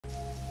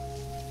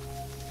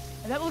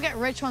bet we'll get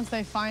rich once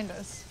they find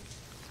us.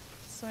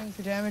 Suing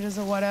for damages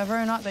or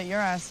whatever, not that your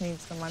ass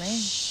needs the money.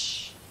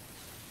 Shh.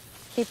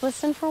 Keep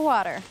listening for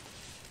water.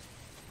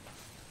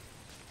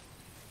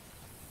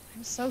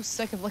 I'm so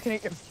sick of looking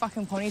at your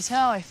fucking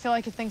ponytail. I feel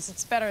like it thinks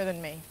it's better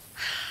than me.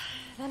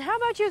 Then how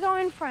about you go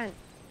in front?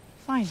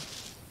 Fine.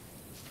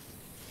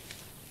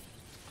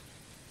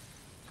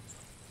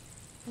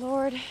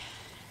 Lord,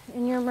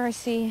 in your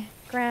mercy,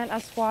 grant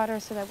us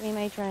water so that we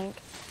may drink.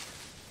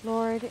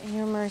 Lord, in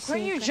your mercy...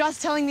 Weren't you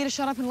just telling me to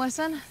shut up and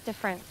listen?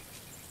 Different.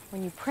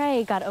 When you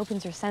pray, God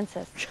opens your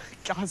senses.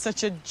 God's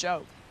such a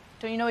joke.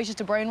 Don't you know he's just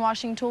a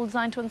brainwashing tool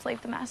designed to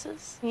enslave the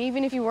masses?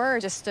 Even if you were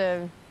just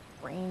a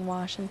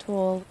brainwashing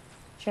tool,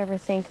 did you ever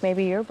think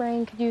maybe your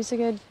brain could use a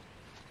good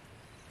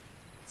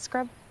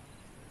scrub?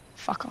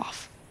 Fuck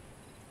off.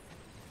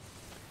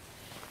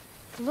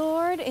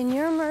 Lord, in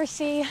your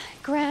mercy,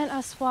 grant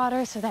us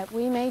water so that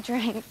we may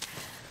drink.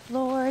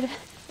 Lord,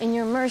 in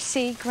your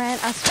mercy,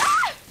 grant us...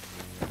 Ah!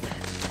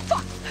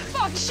 Fuck!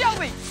 Fuck,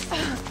 Shelby!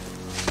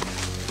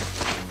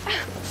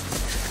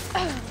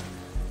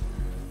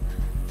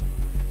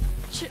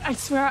 Shit, I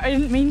swear I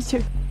didn't mean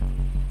to.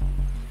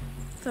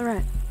 It's all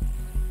right.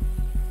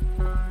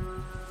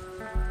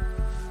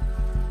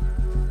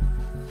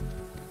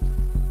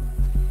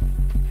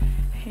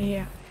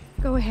 Yeah.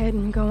 Go ahead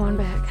and go on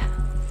back.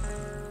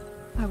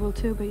 I will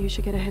too, but you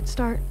should get a head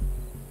start.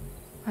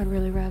 I'd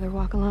really rather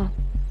walk alone.